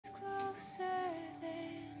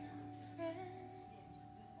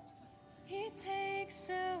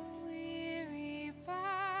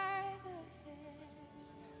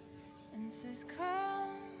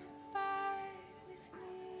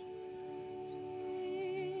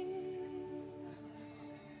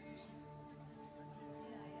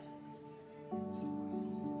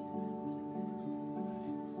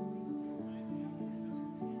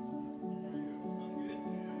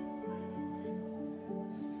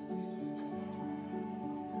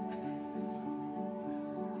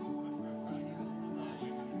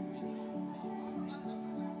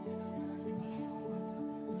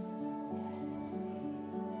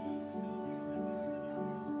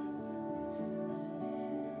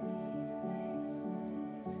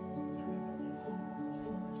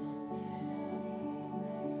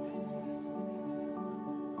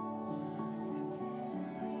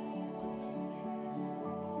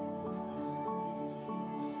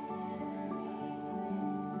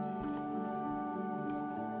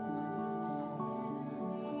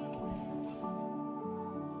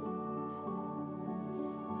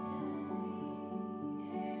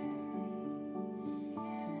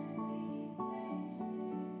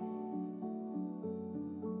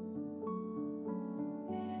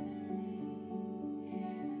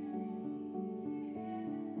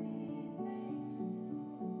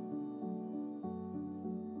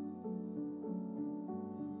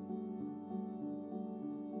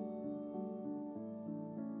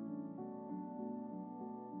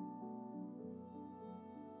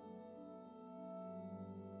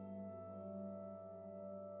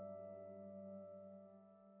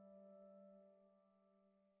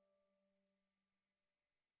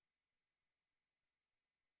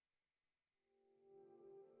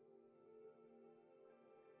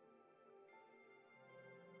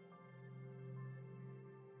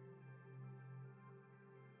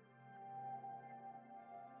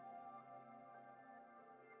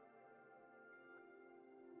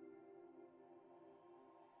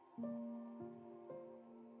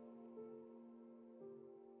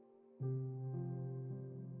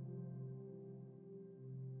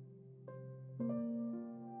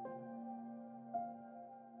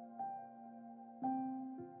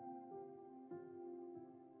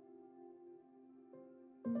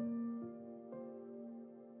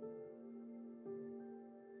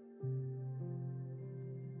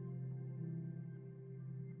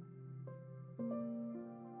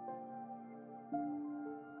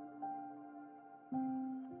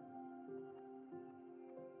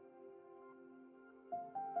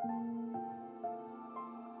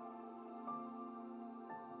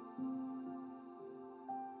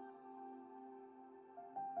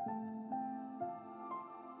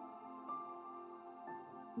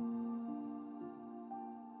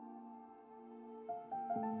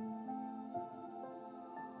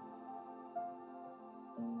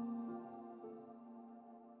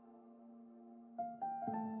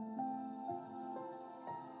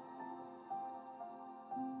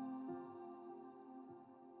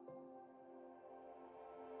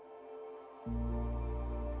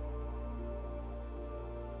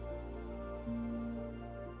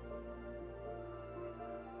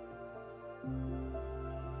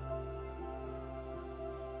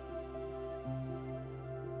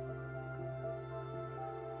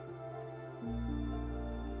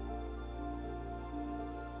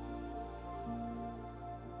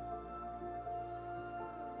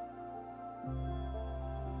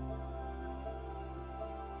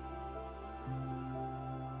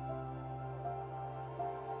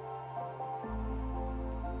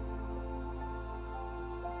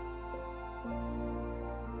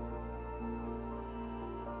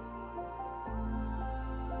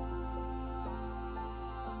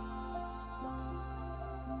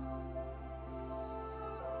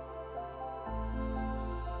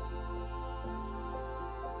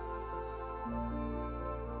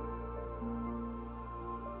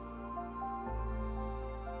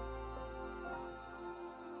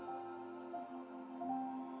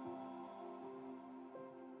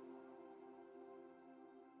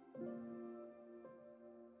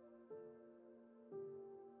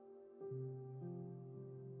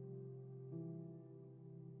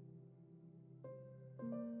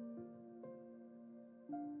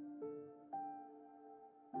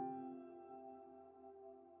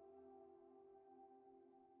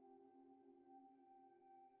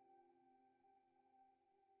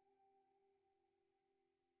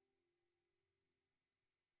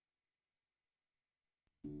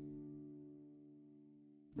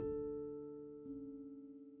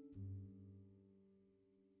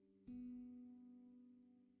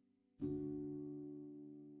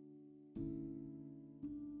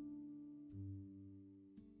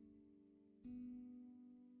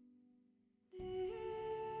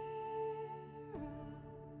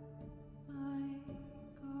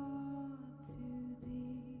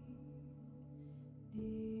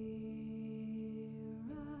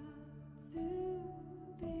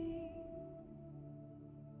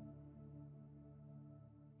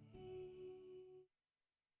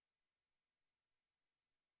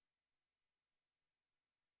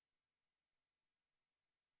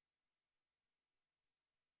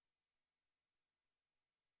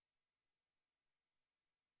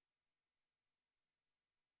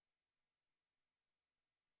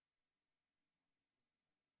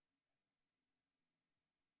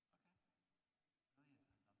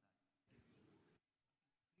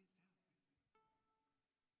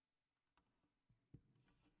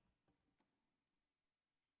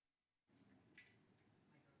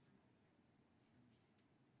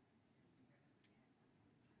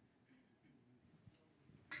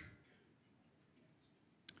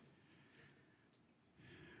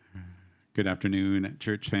Good afternoon,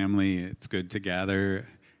 church family. It's good to gather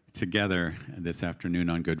together this afternoon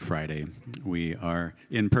on Good Friday. We are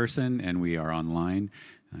in person and we are online.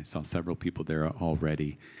 I saw several people there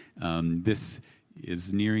already. This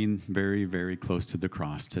is nearing very, very close to the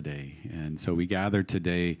cross today. And so we gather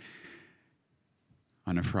today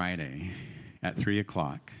on a Friday at 3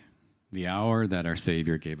 o'clock, the hour that our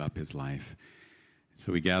Savior gave up his life.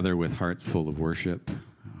 So we gather with hearts full of worship,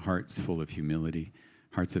 hearts full of humility,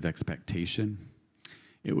 hearts of expectation.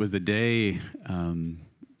 It was a day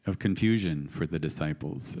of confusion for the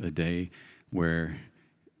disciples, a day where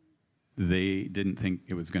they didn't think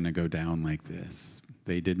it was going to go down like this.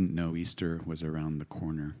 They didn't know Easter was around the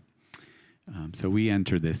corner. So we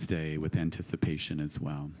enter this day with anticipation as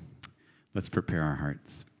well. Let's prepare our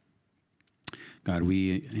hearts. God,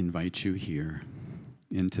 we invite you here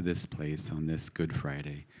into this place on this Good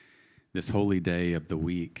Friday. this holy day of the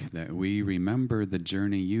week, that we remember the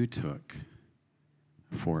journey you took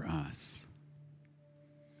for us.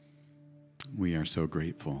 We are so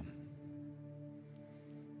grateful.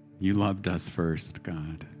 You loved us first,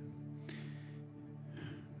 God.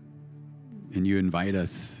 And you invite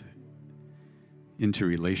us into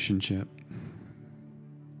relationship.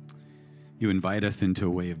 You invite us into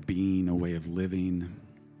a way of being, a way of living.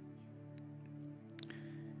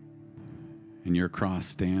 And your cross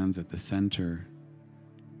stands at the center.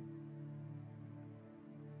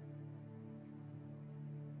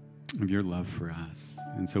 Of your love for us.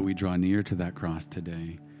 And so we draw near to that cross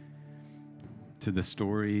today, to the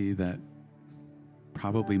story that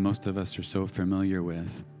probably most of us are so familiar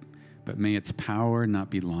with. But may its power not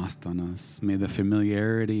be lost on us. May the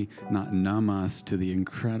familiarity not numb us to the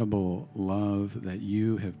incredible love that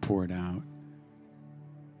you have poured out.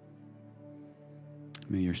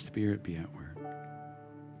 May your Spirit be at work.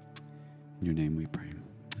 In your name we pray.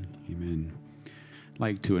 Amen. I'd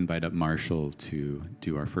like to invite up Marshall to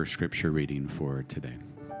do our first scripture reading for today.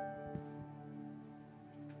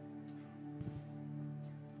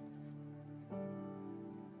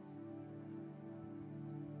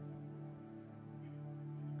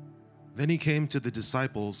 Then he came to the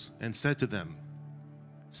disciples and said to them,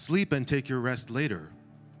 "Sleep and take your rest later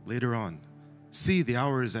on. See, the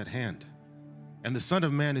hour is at hand, and the Son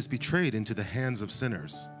of Man is betrayed into the hands of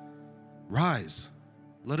sinners. Rise,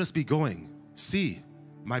 let us be going. See,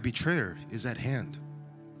 my betrayer is at hand."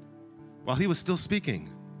 While he was still speaking,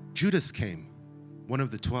 Judas came, one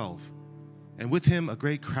of the 12, and with him a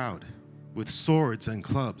great crowd, with swords and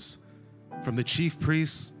clubs, from the chief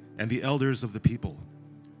priests and the elders of the people.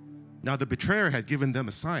 Now the betrayer had given them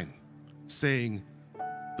a sign, saying,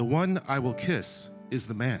 "The one I will kiss is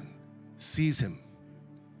the man. Seize him."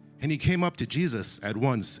 And he came up to Jesus at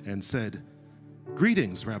once and said,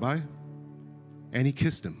 "Greetings, Rabbi." And he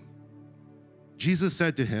kissed him. Jesus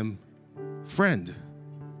said to him, "Friend,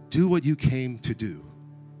 do what you came to do."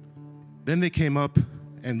 Then they came up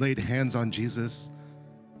and laid hands on Jesus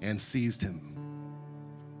and seized him.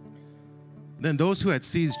 Then those who had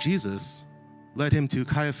seized Jesus led him to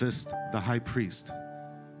Caiaphas the high priest,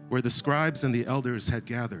 where the scribes and the elders had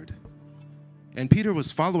gathered. And Peter was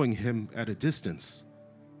following him at a distance,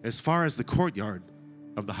 as far as the courtyard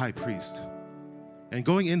of the high priest. And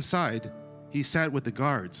going inside, he sat with the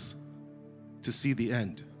guards to see the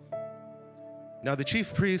end. Now the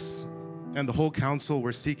chief priests and the whole council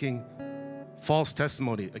were seeking false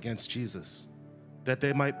testimony against Jesus, that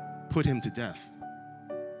they might put him to death.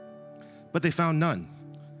 But they found none,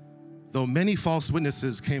 though many false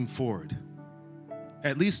witnesses came forward.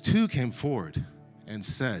 At least 2 came forward and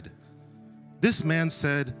said, "This man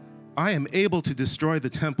said, 'I am able to destroy the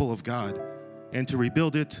temple of God and to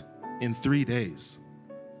rebuild it in 3 days.'"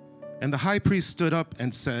 And the high priest stood up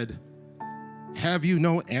and said, "Have you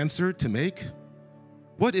no answer to make?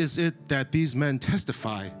 What is it that these men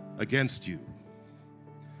testify against you?"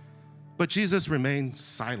 But Jesus remained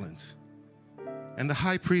silent. And the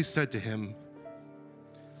high priest said to him,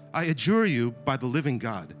 "I adjure you by the living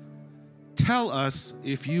God, tell us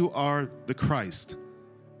if you are the Christ,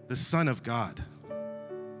 the Son of God."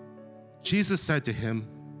 Jesus said to him,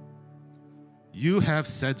 "You have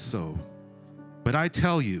said so, but I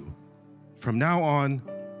tell you, from now on,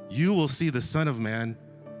 you will see the Son of Man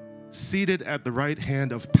seated at the right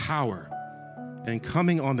hand of power and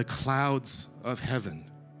coming on the clouds of heaven."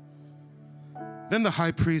 Then the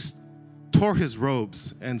high priest tore his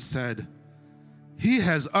robes and said, "He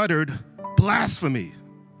has uttered blasphemy.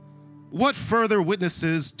 What further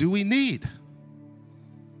witnesses do we need?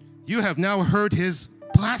 You have now heard his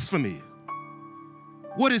blasphemy.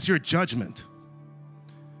 What is your judgment?"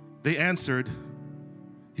 They answered,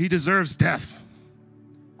 "He deserves death."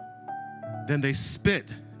 Then they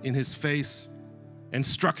spit in his face and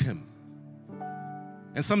struck him.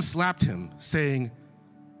 And some slapped him, saying,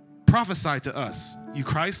 "Prophesy to us, you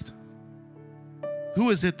Christ. Who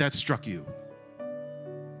is it that struck you?"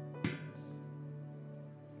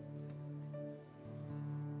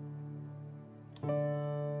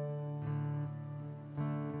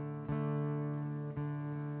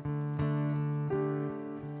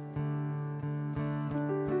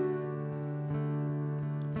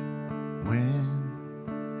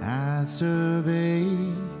 When I survey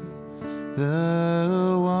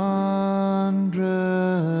the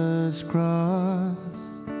wondrous cross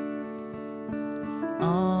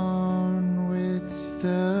on which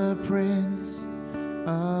the Prince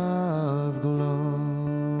of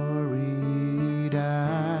Glory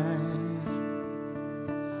died,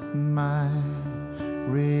 my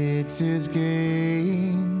riches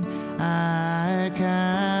gain I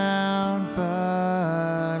count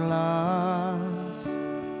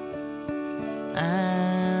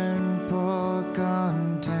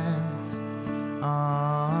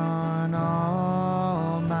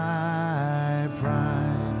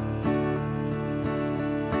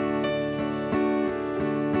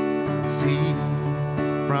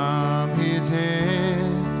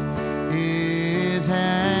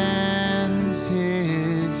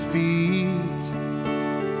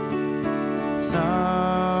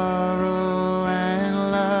sorrow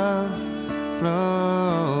and love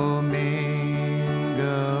flow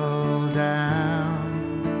mingle down.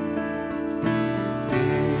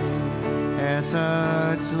 Dear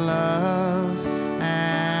such love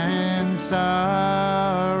and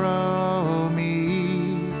sorrow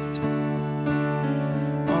meet,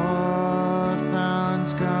 all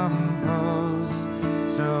thorns compose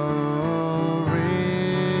so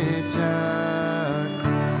rich a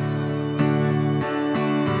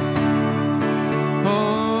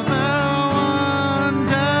oh, the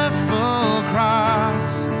wonderful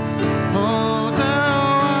cross, oh, the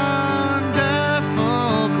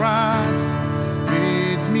wonderful cross,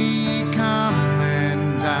 bids me come and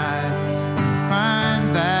die, find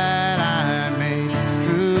that I may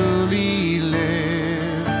truly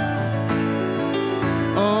live.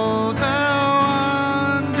 Oh, the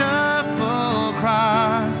wonderful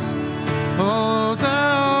cross, oh, the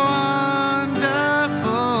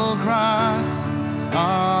wonderful cross,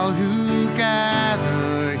 all who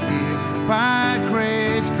gather here by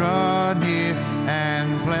grace draw near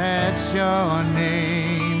and bless your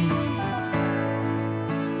name.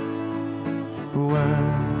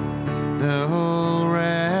 Were the whole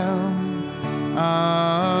realm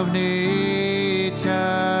of nature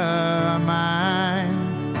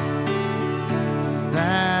mine,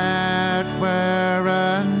 that were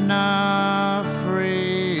an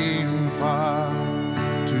offering far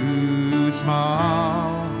too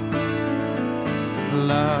small.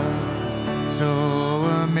 Love so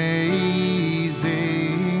amazing,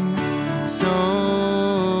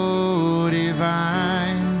 so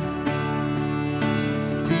divine,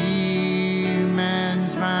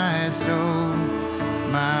 demands my soul,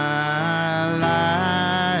 my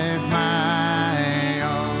life, my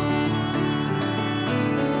own.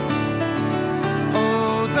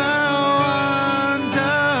 Oh, the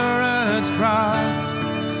wondrous cross,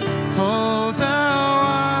 oh, the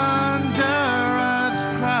wondrous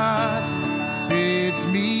cross, bids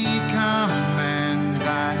me come and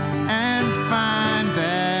die and find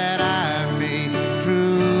that I may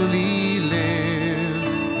truly live.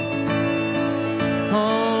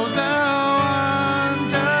 Oh, the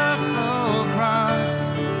wonderful cross,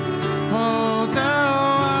 oh, the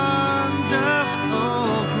wonderful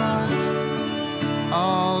cross,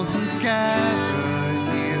 all who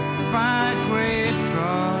gather here by grace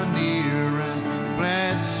draw near and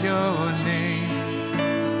bless your name.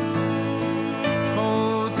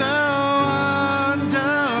 Oh, the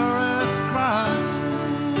wondrous cross,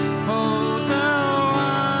 oh, the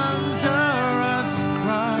wondrous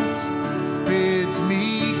cross, bids me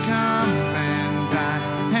come and die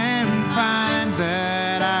and find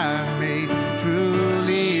that I may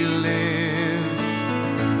truly live.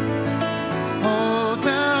 Oh,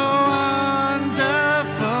 the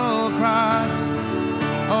wonderful cross,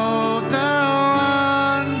 oh, the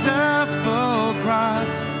wonderful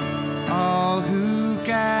cross, all who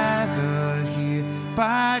gather here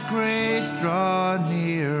by grace draw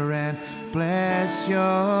near and bless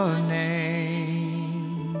your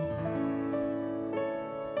name.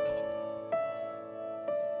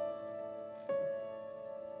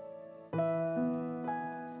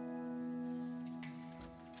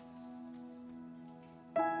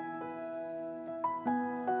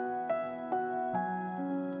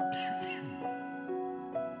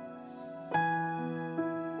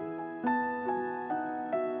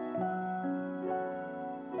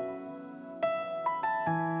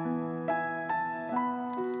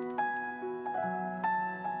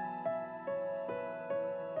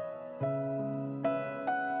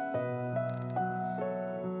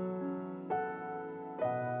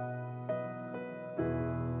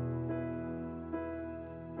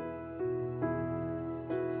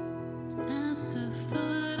 At the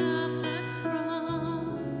foot of the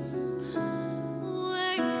cross,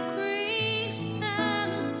 where grace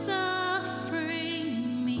and suffering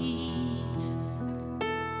meet,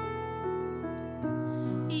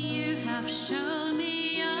 you have shown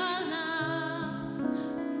me your love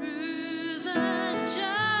through the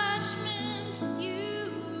judgment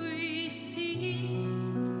you receive,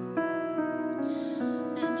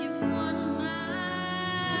 and you've won my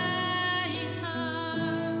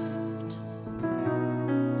heart.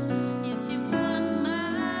 Yes, you've won my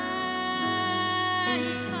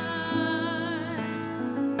heart.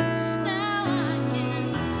 Now I can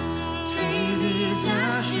trade these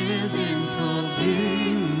ashes in for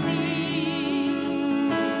beauty.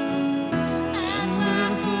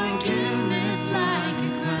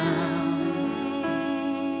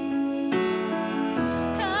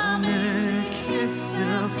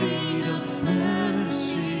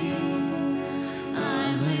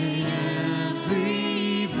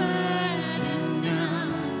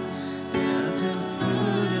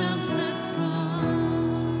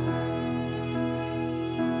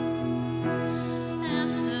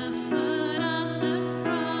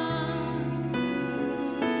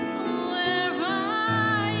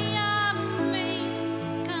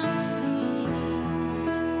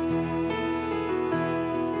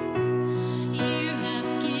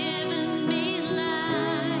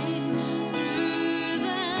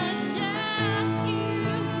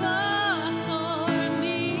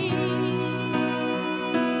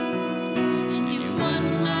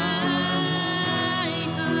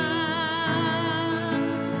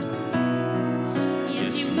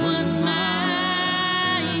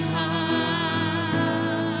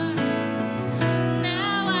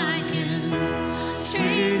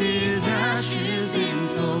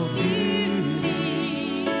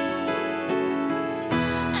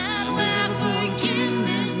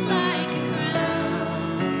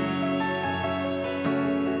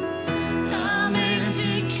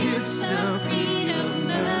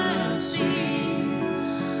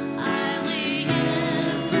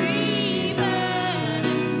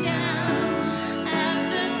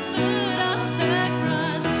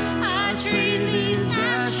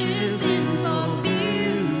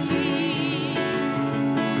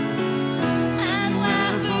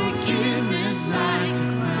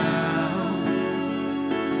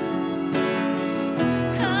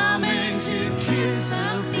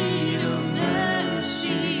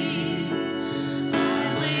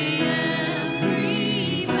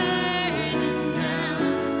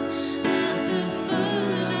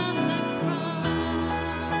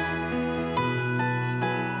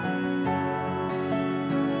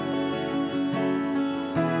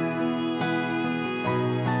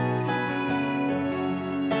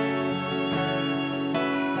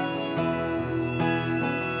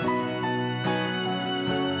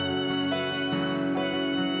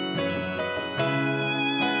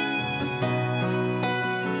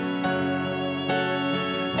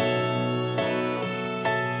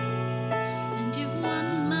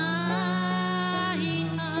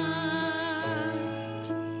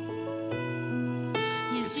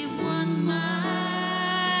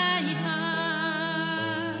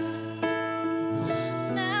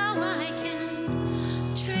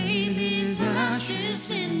 ashes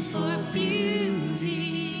in for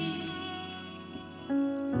beauty,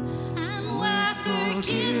 and wear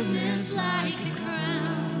forgiveness like a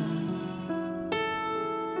crown,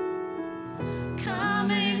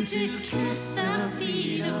 coming to kiss the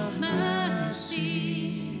feet of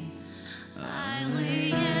mercy. I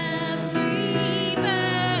lay every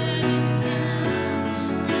burden down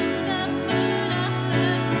at the foot of the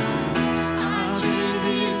cross. I trade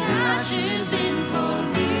these ashes in for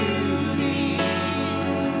beauty,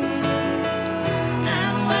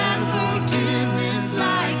 and wear forgiveness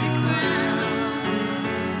like a crown,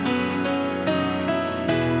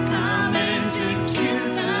 coming to kiss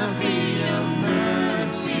the feet of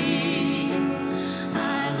mercy. I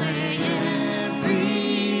lay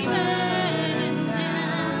every burden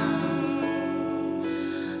down.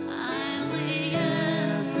 I lay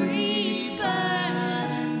every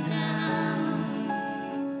burden down.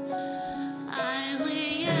 I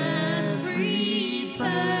lay every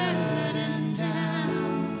burden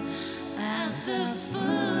down at the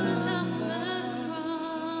foot of the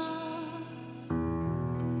cross.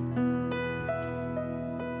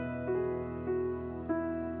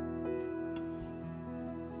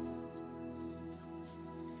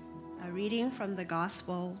 A reading from the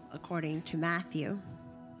Gospel according to Matthew.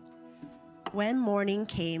 When morning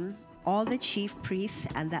came, all the chief priests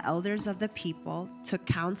and the elders of the people took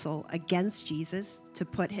counsel against Jesus to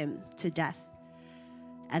put him to death.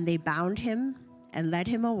 And they bound him and led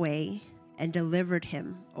him away and delivered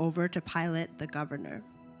him over to Pilate the governor.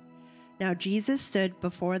 Now Jesus stood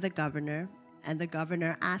before the governor, and the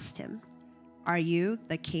governor asked him, "Are you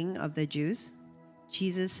the king of the Jews?"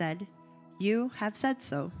 Jesus said, "You have said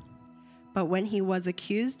so." But when he was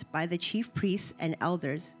accused by the chief priests and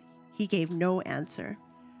elders, he gave no answer.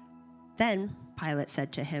 Then Pilate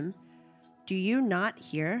said to him, "Do you not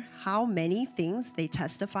hear how many things they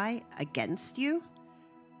testify against you?"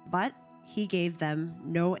 But he gave them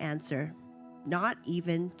no answer, not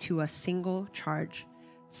even to a single charge,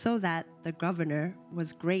 so that the governor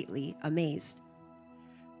was greatly amazed.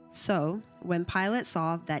 So when Pilate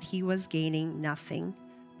saw that he was gaining nothing,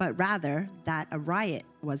 but rather that a riot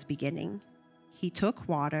was beginning, he took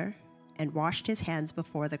water and washed his hands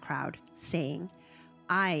before the crowd, saying,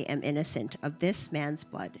 "I am innocent of this man's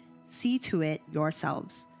blood. See to it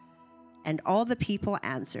yourselves." And all the people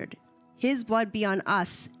answered, "His blood be on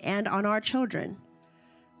us and on our children."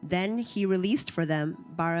 Then he released for them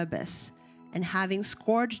Barabbas, and having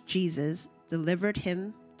scourged Jesus, delivered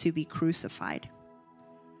him to be crucified.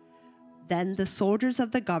 Then the soldiers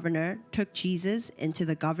of the governor took Jesus into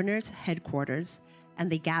the governor's headquarters, and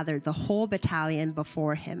they gathered the whole battalion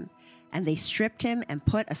before him, and they stripped him and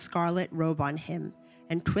put a scarlet robe on him,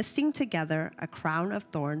 and twisting together a crown of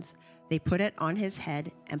thorns, they put it on his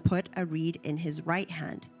head and put a reed in his right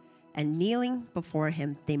hand. And kneeling before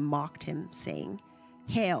him, they mocked him, saying,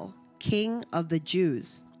 "Hail, King of the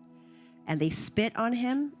Jews!" And they spit on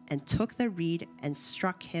him and took the reed and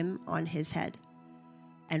struck him on his head.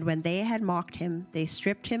 And when they had mocked him, they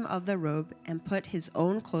stripped him of the robe and put his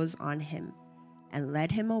own clothes on him and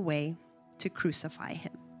led him away to crucify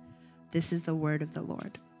him. This is the word of the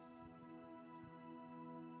Lord.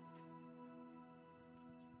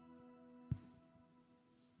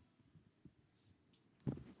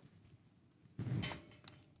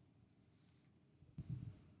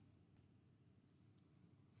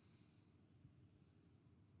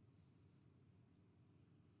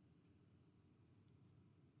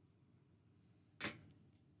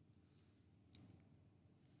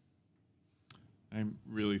 I'm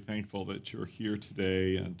really thankful that you're here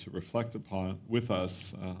today and to reflect upon with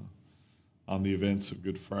us on the events of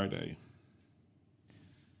Good Friday.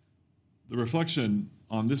 The reflection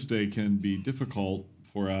on this day can be difficult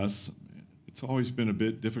for us. It's always been a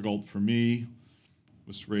bit difficult for me. I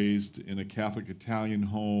was raised in a Catholic Italian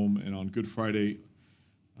home, and on Good Friday,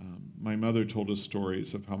 my mother told us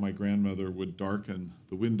stories of how my grandmother would darken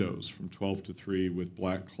the windows from 12 to 3 with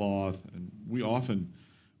black cloth, and we often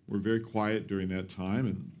were very quiet during that time,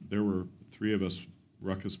 and there were 3 of us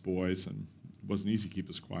ruckus boys, and it wasn't easy to keep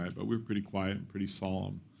us quiet, but we were pretty quiet and pretty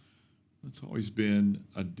solemn. It's always been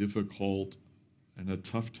a difficult and a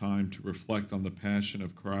tough time to reflect on the passion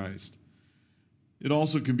of Christ. It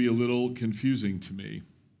also can be a little confusing to me.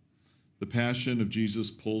 The passion of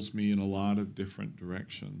Jesus pulls me in a lot of different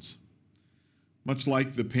directions. Much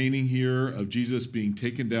like the painting here of Jesus being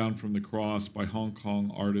taken down from the cross by Hong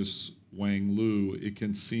Kong artist Wang Lu, it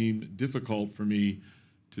can seem difficult for me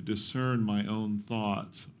to discern my own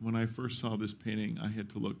thoughts. When I first saw this painting, I had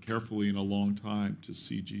to look carefully and a long time to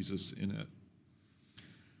see Jesus in it.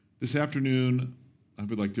 This afternoon, I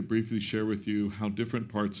would like to briefly share with you how different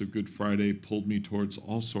parts of Good Friday pulled me towards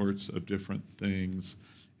all sorts of different things,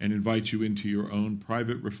 and invite you into your own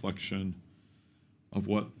private reflection of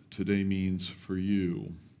what today means for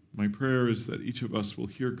you. My prayer is that each of us will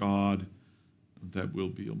hear God, that we'll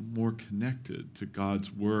be more connected to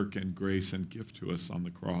God's work and grace and gift to us on the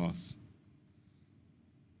cross.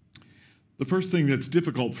 The first thing that's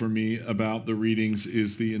difficult for me about the readings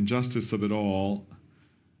is the injustice of it all.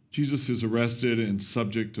 Jesus is arrested and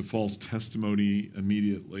subject to false testimony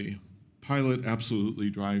immediately. Pilate absolutely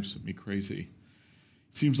drives me crazy.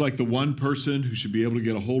 Seems like the one person who should be able to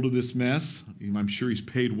get a hold of this mess. I'm sure he's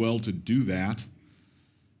paid well to do that.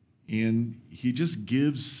 And he just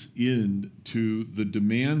gives in to the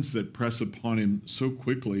demands that press upon him so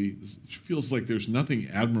quickly. It feels like there's nothing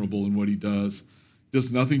admirable in what he does. He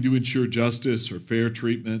does nothing to ensure justice or fair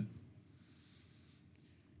treatment.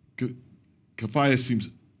 Caiaphas seems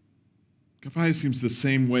the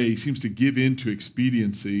same way. He seems to give in to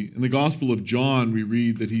expediency. In the Gospel of John, we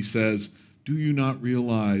read that he says, "Do you not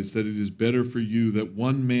realize that it is better for you that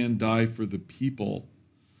one man die for the people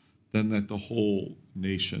than that the whole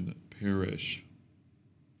nation perish?"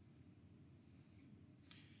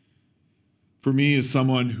 For me, as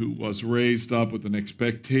someone who was raised up with an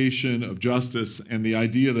expectation of justice and the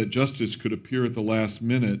idea that justice could appear at the last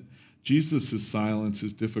minute, Jesus' silence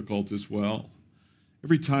is difficult as well.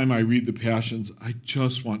 Every time I read the Passions, I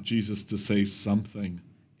just want Jesus to say something,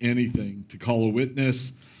 anything, to call a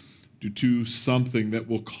witness, to do something that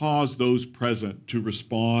will cause those present to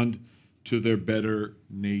respond to their better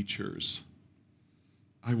natures.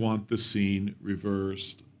 I want the scene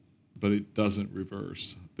reversed, but it doesn't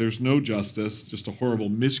reverse. There's no justice, just a horrible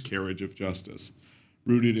miscarriage of justice,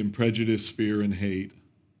 rooted in prejudice, fear, and hate.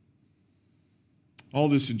 All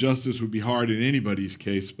this injustice would be hard in anybody's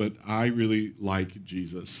case, but I really like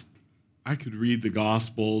Jesus. I could read the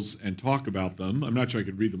Gospels and talk about them. I'm not sure I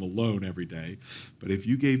could read them alone every day, but if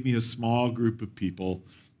you gave me a small group of people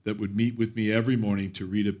that would meet with me every morning to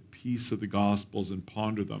read a piece of the Gospels and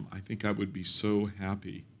ponder them, I think I would be so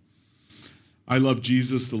happy. I love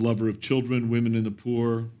Jesus, the lover of children, women, and the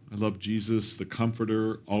poor. I love Jesus, the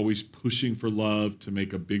comforter, always pushing for love to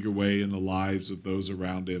make a bigger way in the lives of those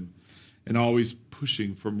around him, and always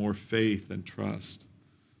pushing for more faith and trust.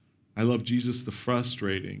 I love Jesus, the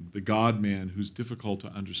frustrating, the God-man who's difficult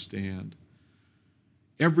to understand.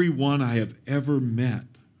 Everyone I have ever met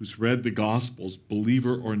who's read the Gospels,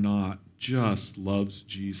 believer or not, just loves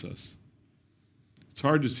Jesus. It's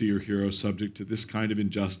hard to see your hero subject to this kind of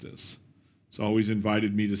injustice. It's always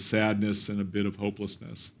invited me to sadness and a bit of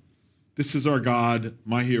hopelessness. This is our God,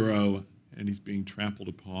 my hero, and he's being trampled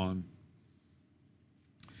upon.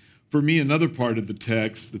 For me, another part of the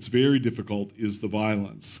text that's very difficult is the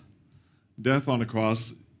violence. Death on a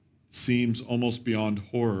cross seems almost beyond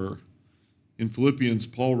horror. In Philippians,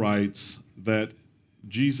 Paul writes that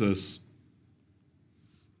Jesus,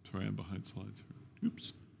 sorry, I'm behind slides here.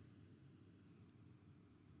 Oops.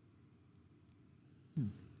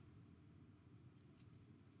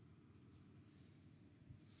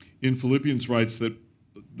 In Philippians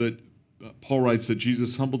Paul writes that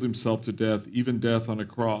Jesus humbled himself to death, even death on a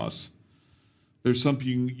cross. There's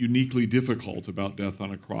something uniquely difficult about death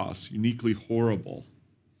on a cross, uniquely horrible.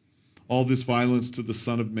 All this violence to the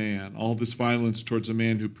Son of Man, all this violence towards a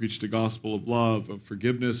man who preached a gospel of love, of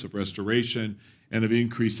forgiveness, of restoration, and of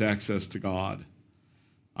increased access to God.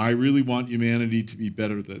 I really want humanity to be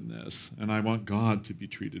better than this, and I want God to be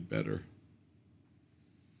treated better.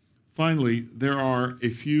 Finally, there are a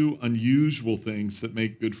few unusual things that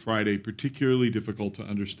make Good Friday particularly difficult to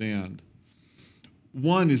understand.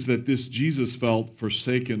 One is that this Jesus felt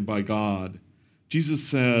forsaken by God.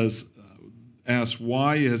 Jesus asks,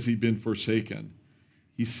 why has he been forsaken?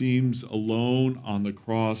 He seems alone on the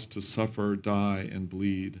cross to suffer, die, and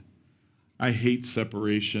bleed. I hate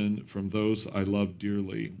separation from those I love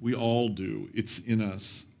dearly. We all do. It's in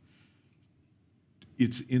us.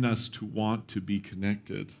 It's in us to want to be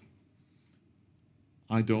connected.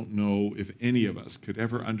 I don't know if any of us could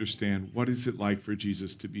ever understand what is it like for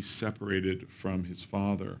Jesus to be separated from his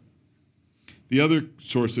Father. The other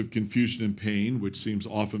source of confusion and pain, which seems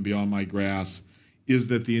often beyond my grasp, is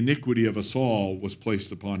that the iniquity of us all was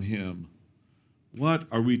placed upon him. What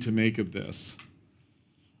are we to make of this?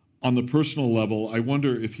 On the personal level, I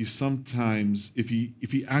wonder if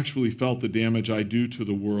he actually felt the damage I do to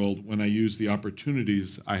the world when I use the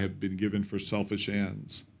opportunities I have been given for selfish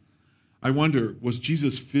ends. I wonder, was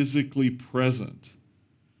Jesus physically present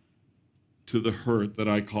to the hurt that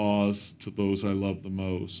I cause to those I love the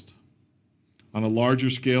most? On a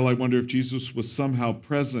larger scale, I wonder if Jesus was somehow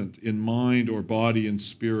present in mind or body and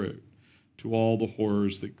spirit to all the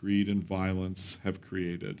horrors that greed and violence have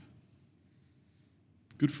created.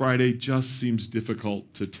 Good Friday just seems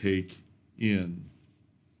difficult to take in.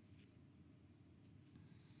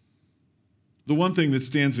 The one thing that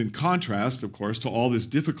stands in contrast, of course, to all this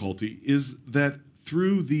difficulty is that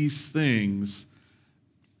through these things,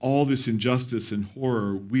 all this injustice and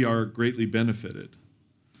horror, we are greatly benefited.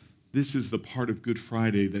 This is the part of Good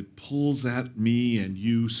Friday that pulls at me and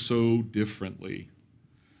you so differently.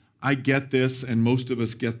 I get this, and most of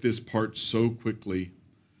us get this part so quickly.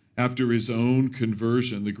 After his own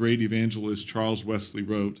conversion, the great evangelist Charles Wesley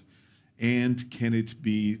wrote, "And can it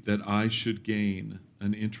be that I should gain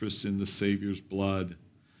an interest in the Savior's blood?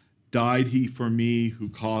 Died he for me who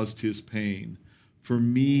caused his pain, for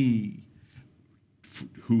me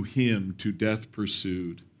who him to death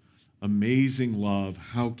pursued? Amazing love,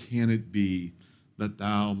 how can it be that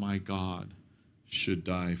thou, my God, should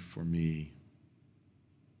die for me?"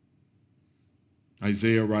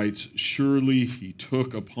 Isaiah writes, "Surely he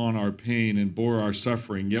took upon our pain and bore our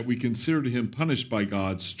suffering, yet we considered him punished by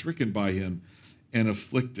God, stricken by him, and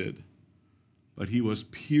afflicted. But he was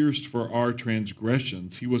pierced for our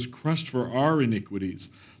transgressions. He was crushed for our iniquities.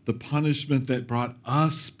 The punishment that brought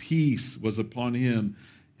us peace was upon him,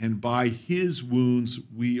 and by his wounds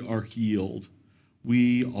we are healed.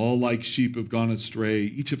 We, all like sheep, have gone astray.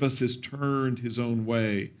 Each of us has turned his own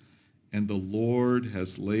way, and the Lord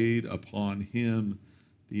has laid upon him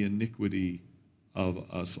the iniquity of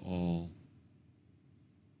us all."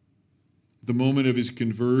 The moment of his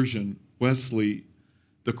conversion, Wesley,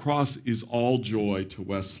 the cross is all joy to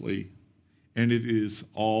Wesley, and it is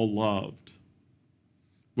all loved.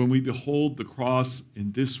 When we behold the cross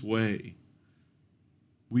in this way,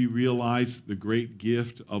 we realize the great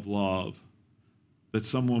gift of love, that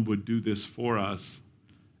someone would do this for us.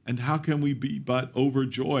 And how can we be but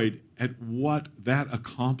overjoyed at what that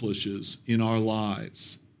accomplishes in our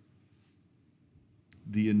lives?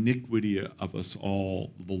 The iniquity of us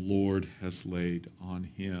all, the Lord has laid on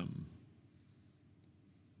him.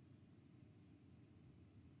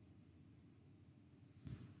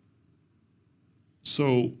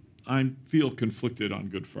 So I feel conflicted on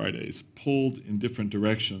Good Fridays, pulled in different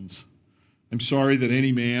directions. I'm sorry that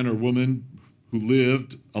any man or woman who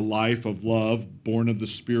lived a life of love, born of the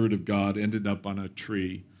Spirit of God, ended up on a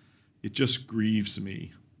tree. It just grieves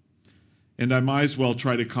me. And I might as well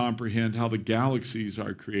try to comprehend how the galaxies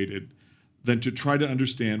are created than to try to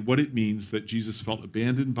understand what it means that Jesus felt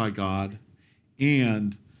abandoned by God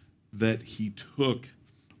and that he took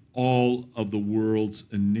all of the world's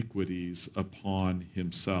iniquities upon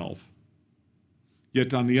himself.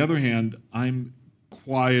 Yet on the other hand, I'm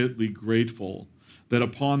quietly grateful that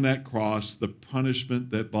upon that cross, the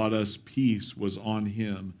punishment that brought us peace was on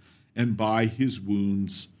him, and by his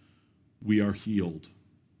wounds we are healed.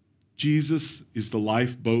 Jesus is the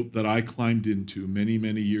lifeboat that I climbed into many,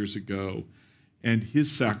 many years ago, and his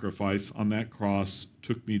sacrifice on that cross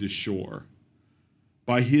took me to shore.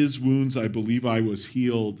 By his wounds, I believe I was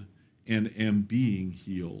healed and am being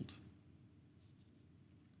healed.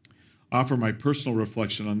 I offer my personal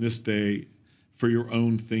reflection on this day for your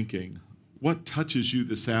own thinking. What touches you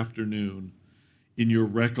this afternoon in your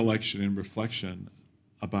recollection and reflection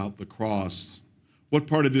about the cross? What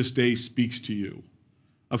part of this day speaks to you?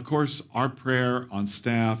 Of course, our prayer on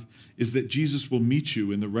staff is that Jesus will meet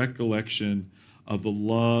you in the recollection of the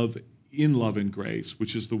love, in love and grace,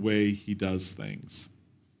 which is the way he does things.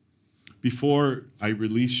 Before I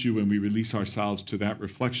release you and we release ourselves to that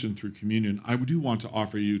reflection through communion, I do want to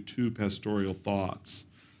offer you two pastoral thoughts.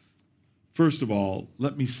 First of all,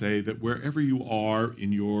 let me say that wherever you are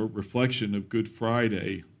in your reflection of Good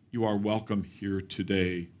Friday, you are welcome here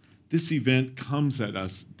today. This event comes at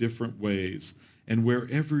us different ways, and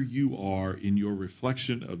wherever you are in your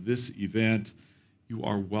reflection of this event, you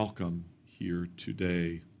are welcome here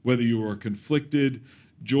today. Whether you are conflicted,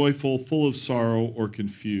 joyful, full of sorrow, or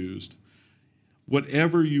confused,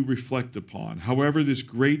 whatever you reflect upon, however this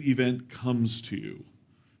great event comes to you,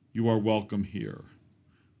 you are welcome here.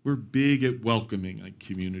 We're big at welcoming a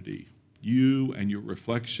community. You and your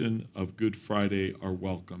reflection of Good Friday are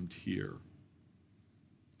welcomed here.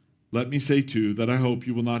 Let me say, too, that I hope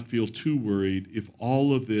you will not feel too worried if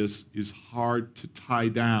all of this is hard to tie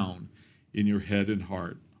down in your head and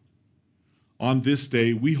heart. On this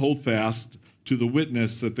day, we hold fast to the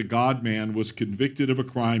witness that the God-man was convicted of a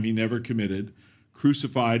crime he never committed,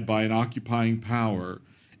 crucified by an occupying power,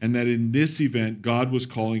 and that in this event, God was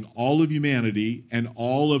calling all of humanity and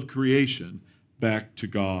all of creation back to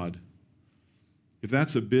God. If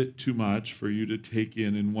that's a bit too much for you to take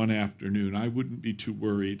in one afternoon, I wouldn't be too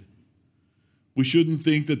worried. We shouldn't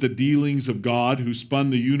think that the dealings of God who spun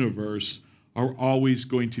the universe are always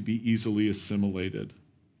going to be easily assimilated.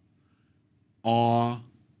 Awe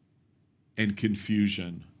and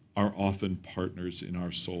confusion are often partners in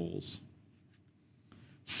our souls.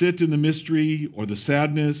 Sit in the mystery or the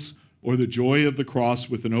sadness or the joy of the cross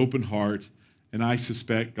with an open heart, and I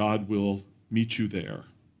suspect God will meet you there.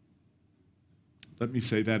 Let me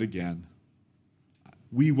say that again.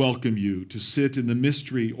 We welcome you to sit in the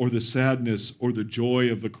mystery or the sadness or the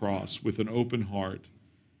joy of the cross with an open heart,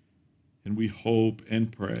 and we hope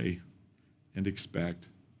and pray and expect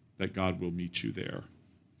that God will meet you there.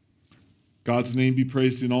 God's name be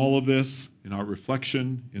praised in all of this, in our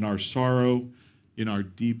reflection, in our sorrow, in our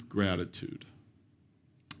deep gratitude.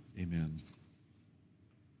 Amen.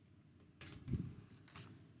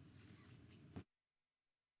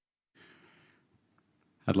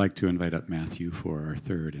 I'd like to invite up Matthew for our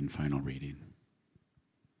third and final reading.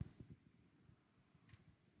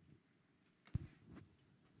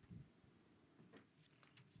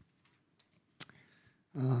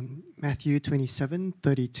 Matthew 27,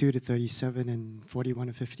 32 to 37 and 41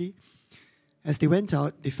 to 50. As they went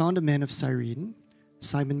out, they found a man of Cyrene,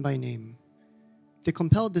 Simon by name. They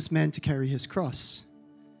compelled this man to carry his cross.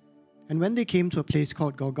 And when they came to a place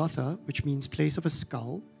called Golgotha, which means place of a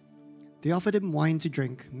skull, they offered him wine to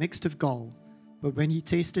drink, mixed with gall, but when he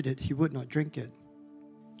tasted it, he would not drink it.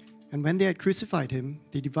 And when they had crucified him,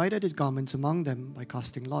 they divided his garments among them by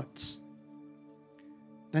casting lots.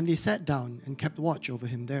 Then they sat down and kept watch over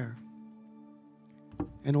him there.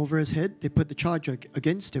 And over his head they put the charge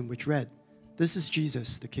against him, which read, "This is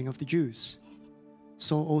Jesus, the King of the Jews."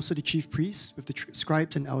 So also the chief priests with the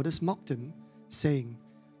scribes and elders mocked him, saying,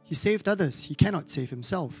 "He saved others, he cannot save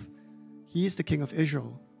himself. He is the King of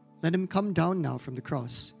Israel. Let him come down now from the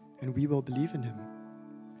cross, and we will believe in him.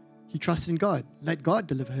 He trusted in God. Let God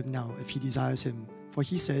deliver him now if he desires him. For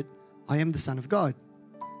he said, 'I am the Son of God.'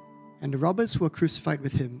 And the robbers who were crucified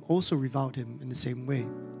with him also reviled him in the same way.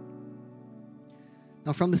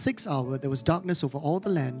 Now from the 6th hour there was darkness over all the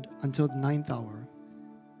land until the 9th hour.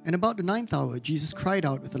 And about the 9th hour Jesus cried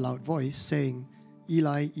out with a loud voice, saying,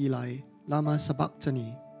 'Eli, Eli, lama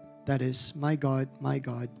sabachthani?' That is, my God,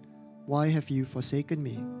 why have you forsaken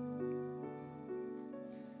me?"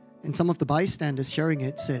 And some of the bystanders hearing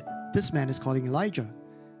it said, "This man is calling Elijah."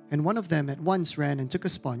 And one of them at once ran and took a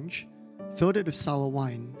sponge, filled it with sour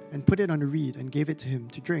wine, and put it on a reed and gave it to him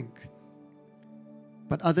to drink.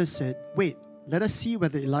 But others said, "Wait, let us see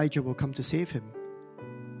whether Elijah will come to save him."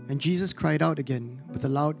 And Jesus cried out again with a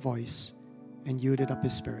loud voice and yielded up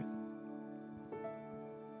his spirit.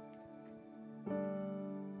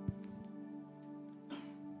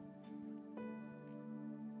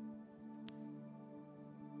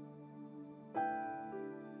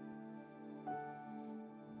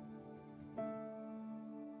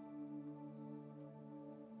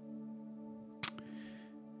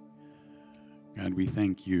 God, we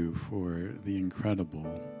thank you for the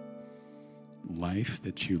incredible life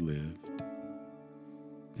that you lived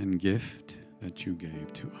and gift that you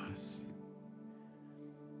gave to us.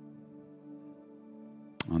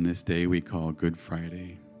 On this day we call Good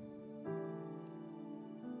Friday.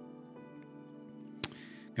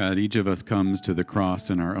 God, each of us comes to the cross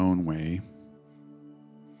in our own way.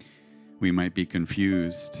 We might be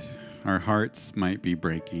confused. Our hearts might be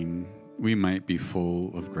breaking. We might be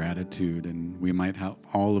full of gratitude, and we might have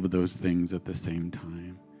all of those things at the same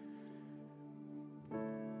time.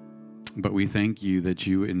 But we thank you that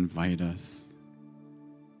you invite us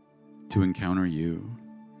to encounter you,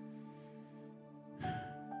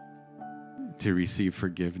 to receive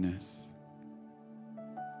forgiveness,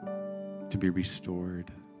 to be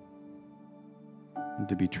restored, and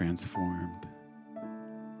to be transformed.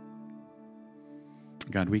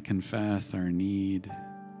 God, we confess our need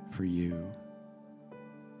for you.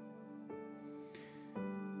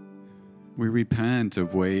 We repent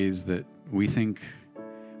of ways that we think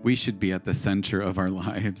we should be at the center of our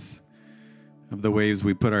lives, of the ways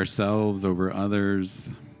we put ourselves over others.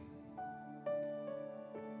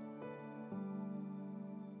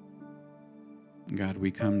 God,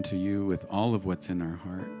 we come to you with all of what's in our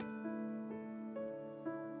heart,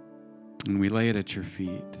 and we lay it at your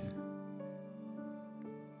feet.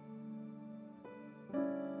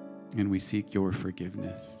 And we seek your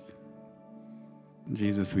forgiveness.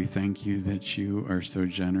 Jesus, we thank you that you are so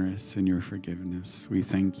generous in your forgiveness. We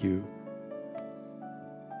thank you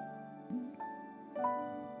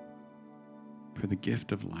for the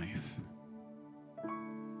gift of life.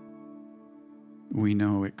 We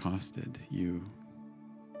know it costed you.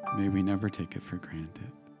 May we never take it for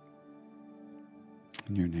granted.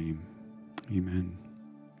 In your name, amen.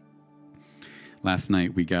 Last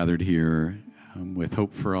night we gathered here with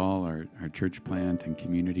Hope for All, our church plant and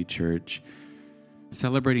community church,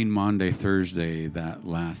 celebrating Maundy Thursday, that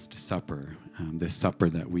Last Supper, this supper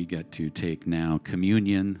that we get to take now,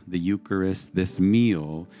 communion, the Eucharist, this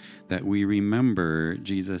meal that we remember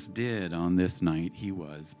Jesus did on this night he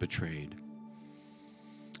was betrayed.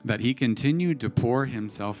 That he continued to pour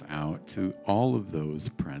himself out to all of those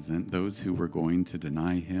present, those who were going to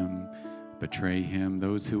deny him, betray him,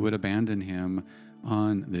 those who would abandon him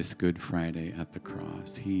on this Good Friday at the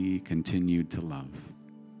cross. He continued to love.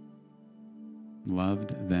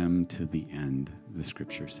 Loved them to the end, the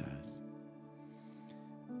scripture says.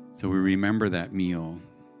 So we remember that meal.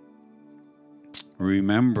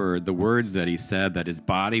 Remember the words that he said, that his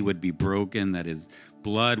body would be broken, that his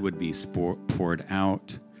blood would be poured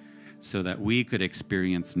out, so that we could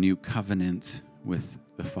experience new covenant with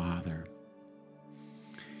the Father.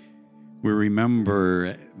 We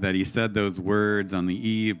remember that he said those words on the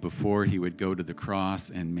eve before he would go to the cross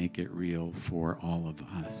and make it real for all of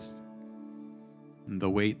us. The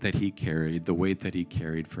weight that he carried, the weight that he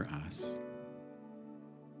carried for us.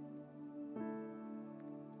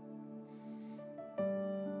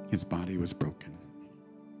 His body was broken.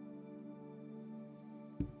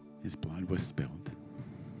 His blood was spilled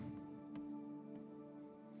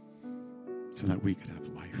so that we could have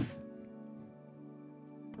life.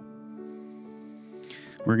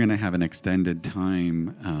 We're going to have an extended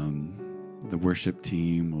time. The worship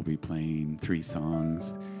team will be playing 3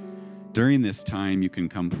 songs. During this time, you can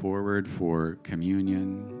come forward for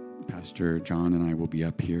communion. Pastor John and I will be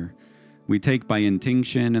up here. We take by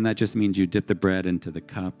intinction, and that just means you dip the bread into the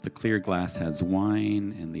cup. The clear glass has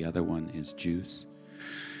wine, and the other one is juice.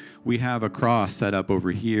 We have a cross set up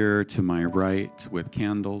over here to my right with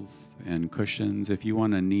candles and cushions. If you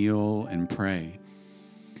want to kneel and pray,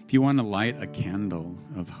 if you want to light a candle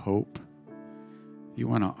of hope, if you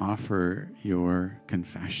want to offer your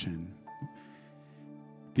confession,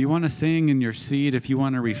 if you want to sing in your seat, if you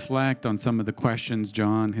want to reflect on some of the questions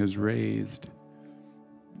John has raised,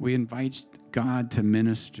 we invite God to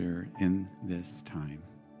minister in this time.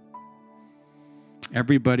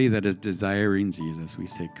 Everybody that is desiring Jesus, we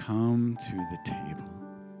say, come to the table.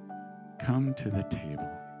 Come to the table.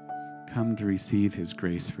 Come to receive his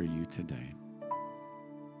grace for you today.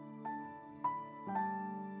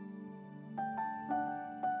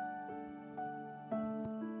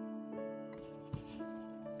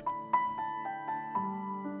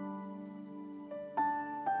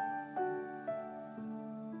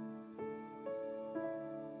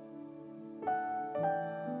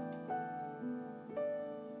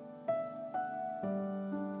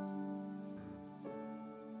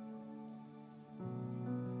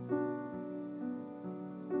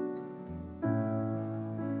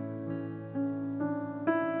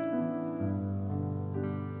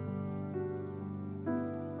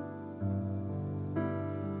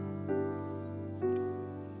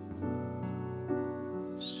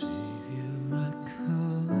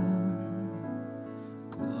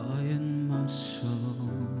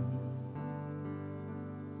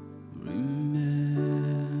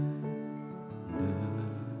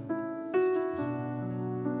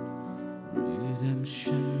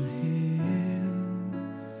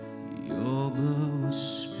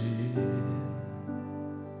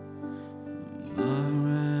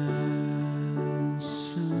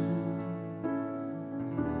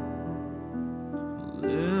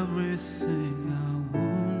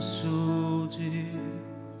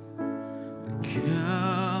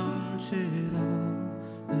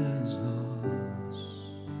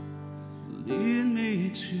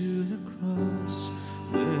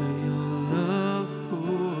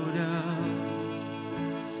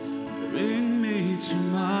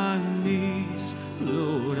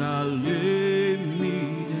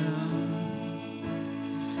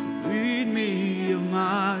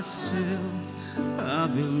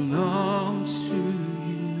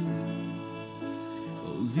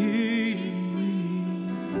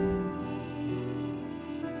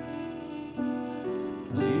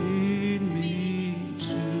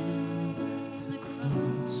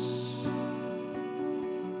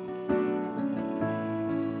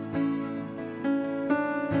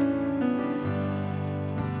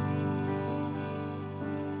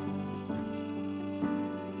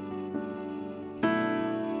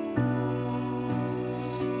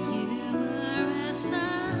 You were as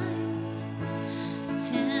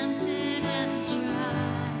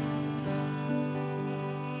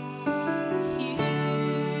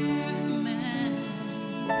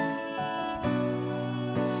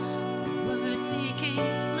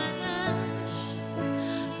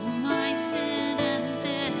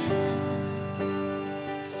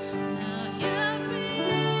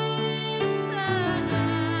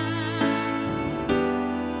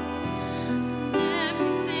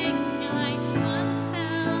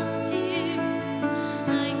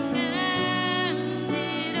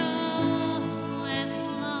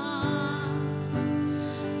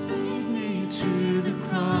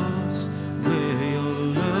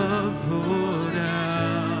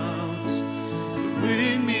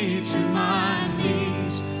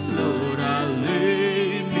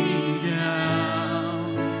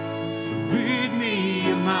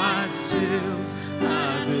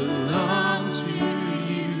belong to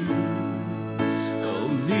you. Oh,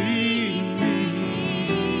 lead me.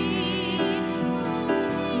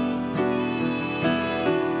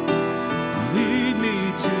 Lead me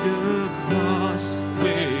to the cross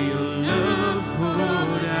where your love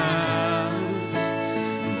poured out.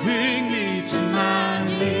 Bring me to my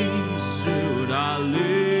knees, Lord, I'll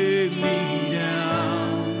lay me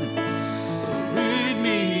down. Rid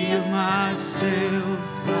me of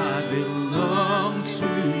myself, I belong to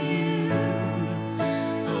you.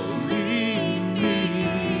 Oh, lead me.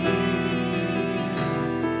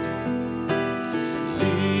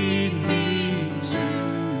 Lead me to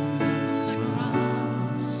the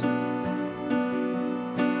cross.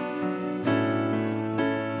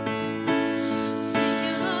 To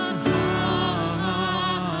your heart.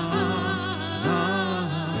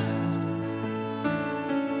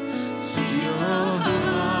 To your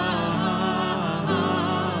heart.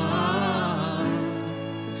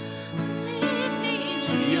 Lead me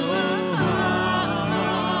to your heart.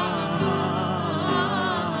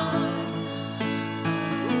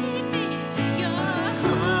 Lead me to your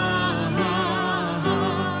heart.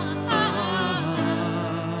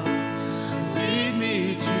 Lead me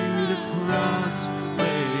to the cross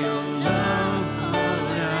where your love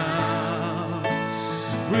poured out.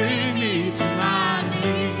 Bring me to my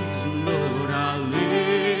knees, Lord, I'll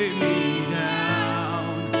lay me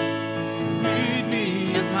down. Rid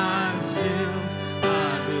me of myself, I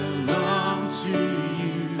belong to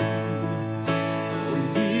you. Oh,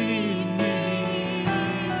 lead me.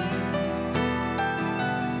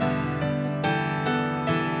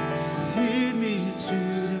 Lead me to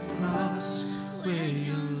the cross where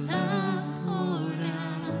your love poured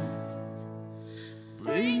out.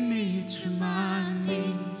 Bring me to my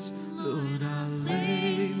knees, Lord, I'll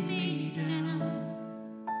lay me down.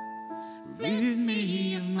 Rid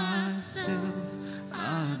me of myself,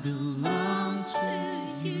 I belong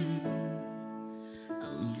to you.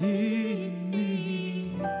 Oh, lead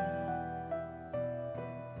me.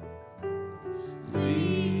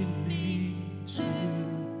 Lead me to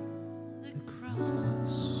the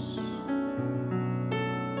cross.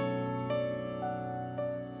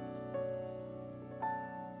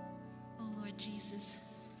 Oh Lord Jesus,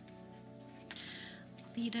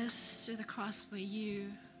 lead us to the cross where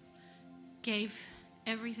you gave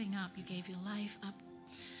everything up. You gave your life up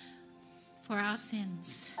for our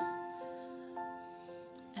sins.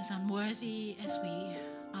 As unworthy as we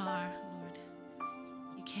are, Lord,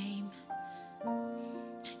 you came.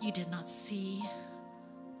 You did not see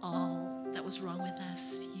all that was wrong with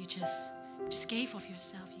us. You just gave of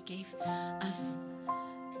yourself. You gave us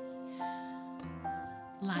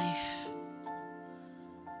life.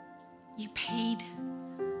 You paid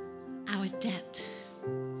our debt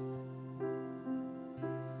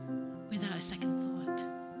without a second thought.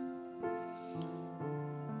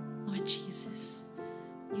 Lord Jesus,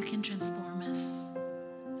 you can transform us.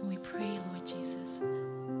 And we pray, Lord Jesus,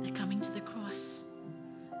 that coming to the cross,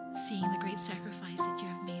 seeing the great sacrifice that you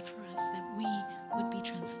have made for us, that we would be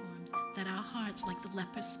transformed, that our hearts, like the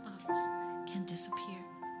leper spots, can disappear,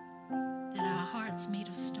 that our hearts made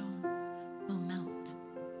of stone will melt.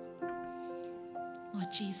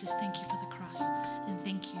 Lord Jesus, thank you for the cross, and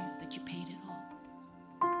thank you that you paid it all.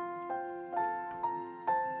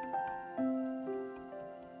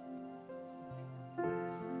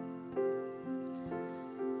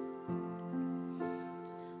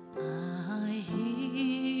 I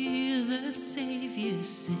hear the Savior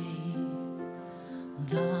say,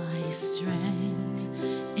 thy strength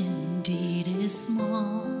indeed is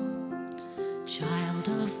small. Child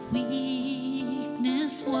of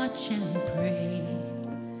weakness, watch and pray.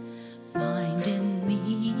 Find in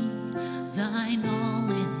me thine all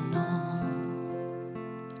in all.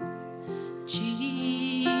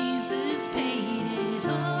 Jesus paid it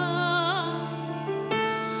all.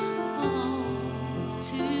 All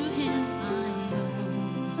to him I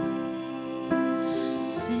owe.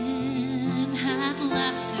 Sin had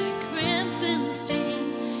left a crimson stain.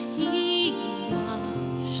 He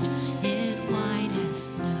washed it white as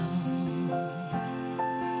snow.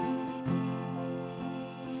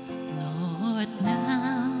 Lord,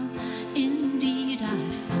 now indeed I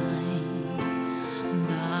find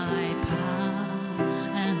thy power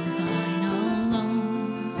and thine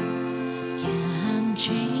alone can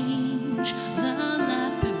change the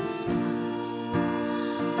leper's spots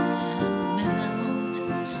and melt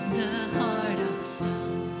the heart of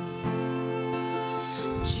stone.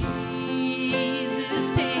 Jesus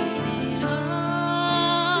paid it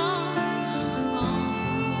all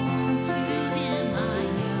to him I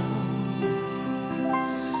owe.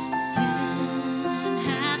 Sin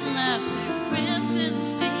had left a crimson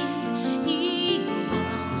stain.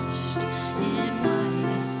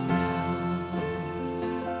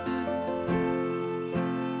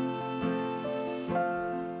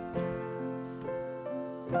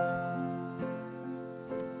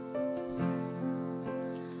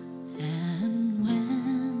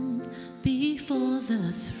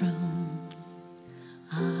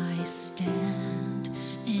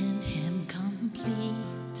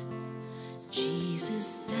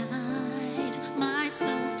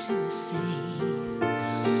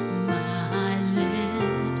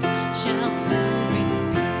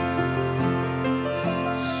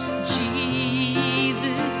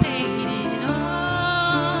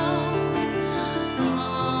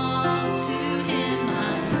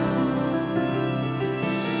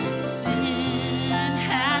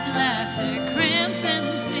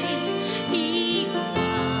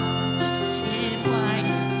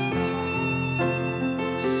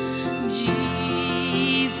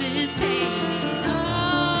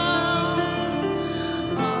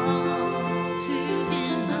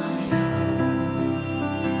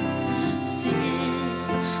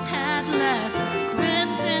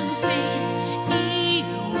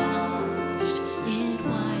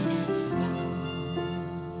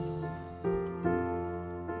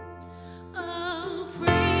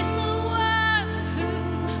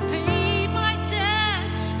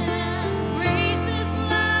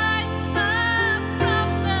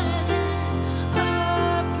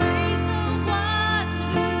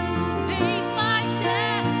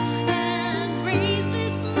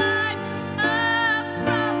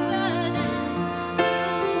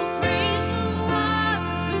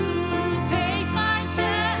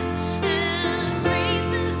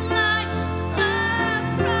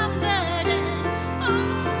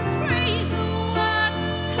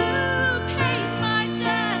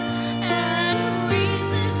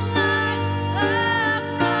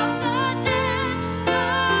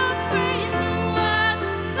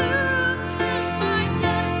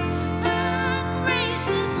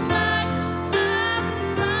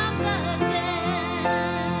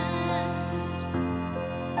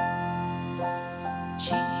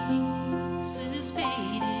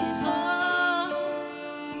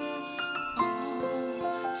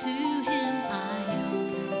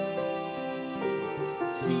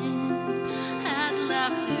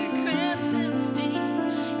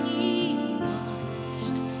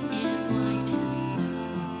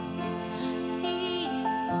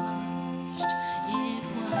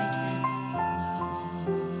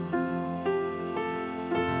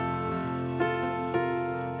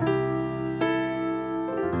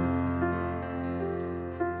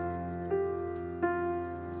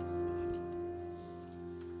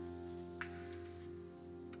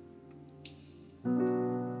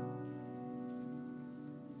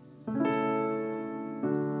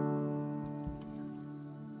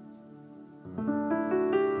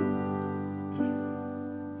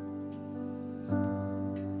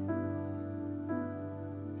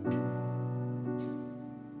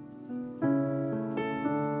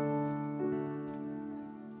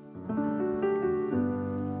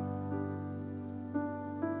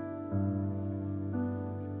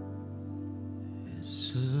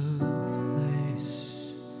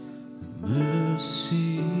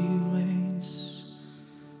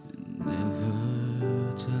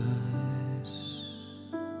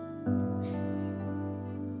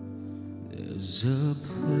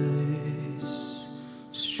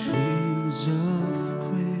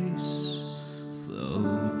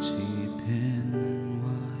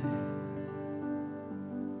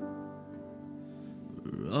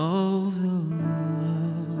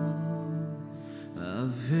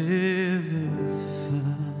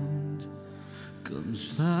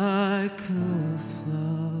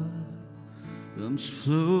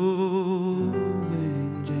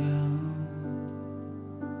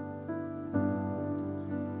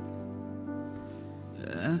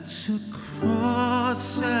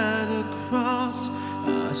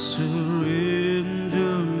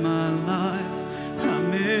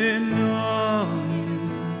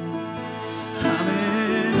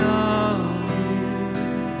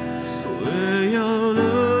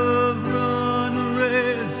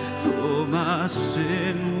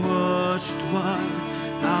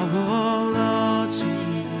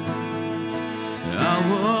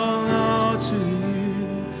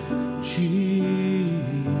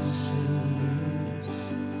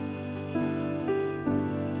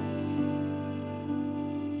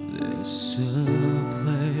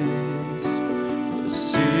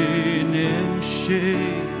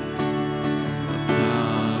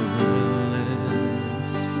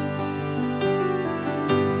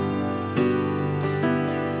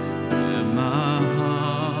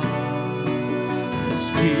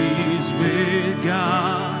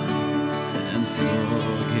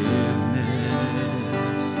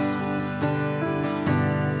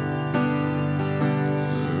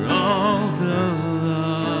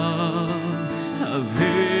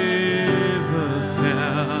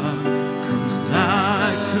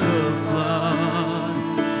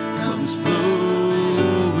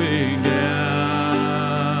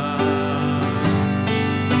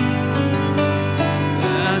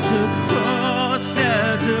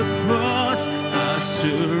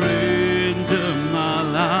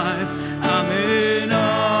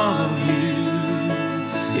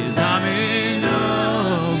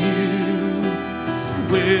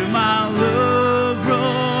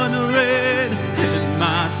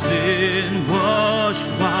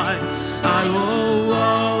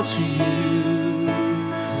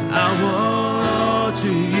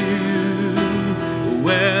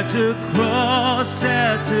 cross,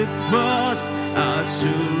 I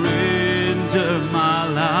surrender my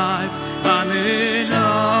life. I'm in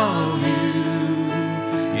all of you.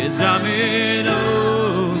 Yes, I'm in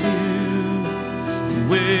all of you.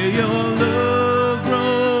 Where your love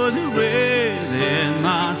rolled red and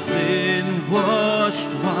my sin washed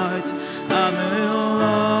white, I'm in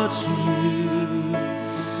all to you.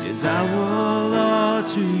 Yes, I will all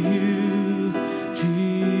to you, Jesus.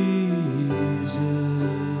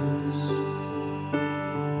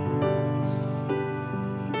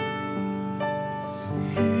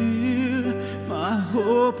 Here my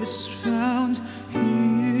hope is found,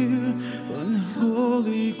 here on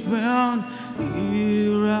holy ground.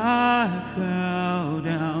 Here I bow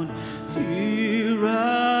down, here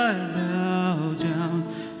I bow down.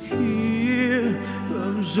 Here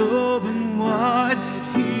arms open wide,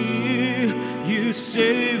 here you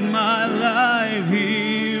saved my life.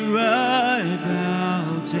 Here I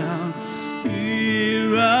bow down,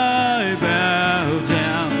 here I bow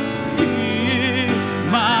down. Here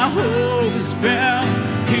my hope is found,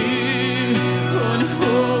 here on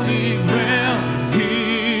holy ground.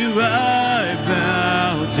 Here I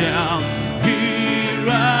bow down, here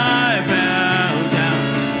I bow down.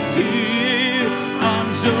 Here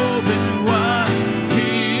arms open wide,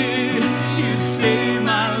 here you save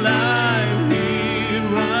my life.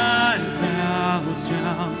 Here I bow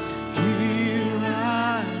down, here I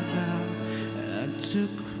bow.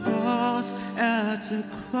 At the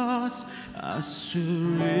cross, I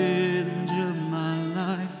surrender my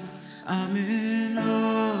life. I'm in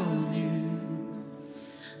all of you.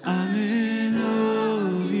 I'm in all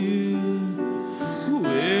of you.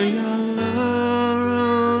 Where your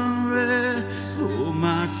love red, oh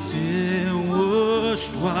my sin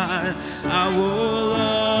washed white, I will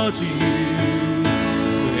all to you.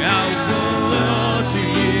 I will all to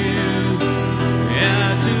you.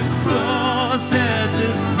 At the cross,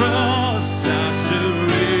 I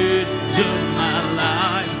surrender my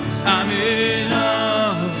life. I'm in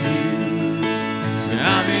all of you.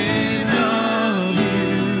 I'm in all of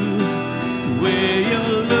you. Where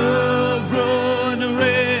your love run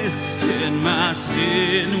red and my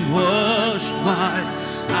sin washed white,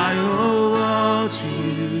 I owe all to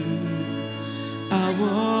you. I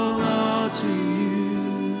owe all to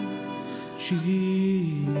you, Jesus.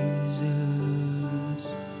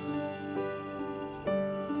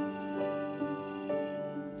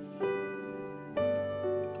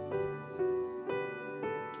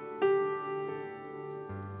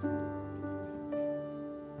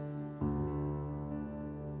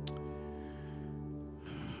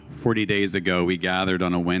 "40 days ago, we gathered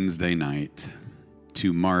on a Wednesday night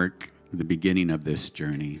to mark the beginning of this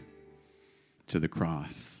journey to the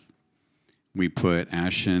cross. We put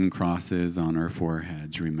ashen crosses on our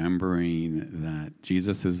foreheads, remembering that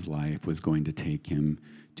Jesus' life was going to take him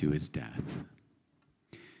to his death.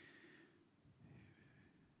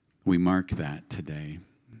 We mark that today.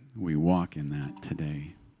 We walk in that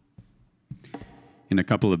today. In a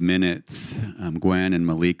couple of minutes, Gwen and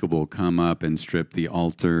Malika will come up and strip the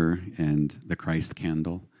altar and the Christ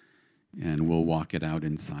candle, and we'll walk it out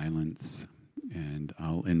in silence. And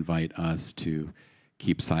I'll invite us to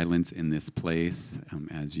keep silence in this place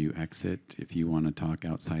as you exit. If you want to talk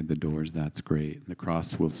outside the doors, that's great. The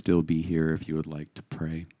cross will still be here if you would like to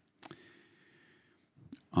pray.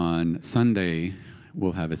 On Sunday,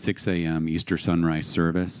 we'll have a 6 a.m. Easter sunrise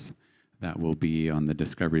service. That will be on the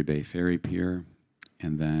Discovery Bay Ferry Pier.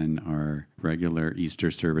 And then our regular Easter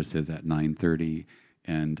services at 9:30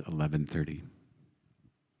 and 11:30.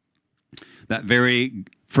 That very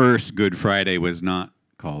first Good Friday was not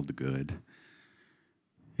called good.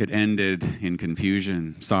 It ended in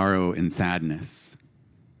confusion, sorrow, and sadness.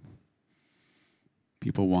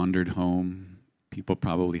 People wandered home. People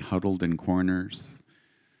probably huddled in corners.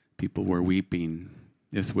 People were weeping.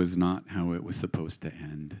 This was not how it was supposed to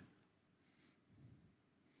end.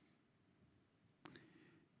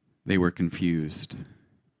 They were confused.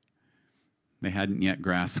 They hadn't yet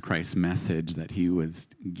grasped Christ's message that he was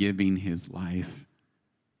giving his life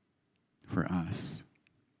for us.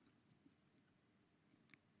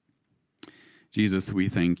 Jesus, we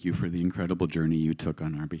thank you for the incredible journey you took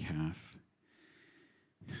on our behalf.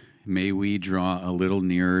 May we draw a little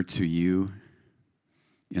nearer to you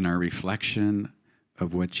in our reflection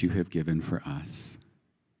of what you have given for us.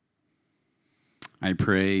 I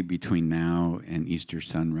pray between now and Easter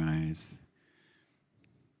sunrise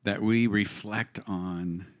that we reflect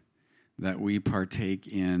on, that we partake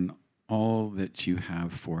in all that you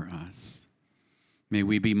have for us. May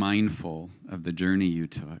we be mindful of the journey you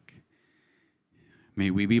took.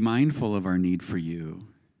 May we be mindful of our need for you.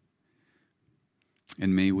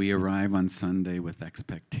 And may we arrive on Sunday with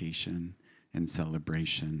expectation and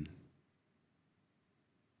celebration.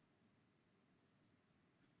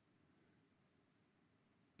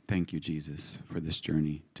 Thank you, Jesus, for this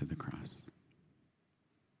journey to the cross.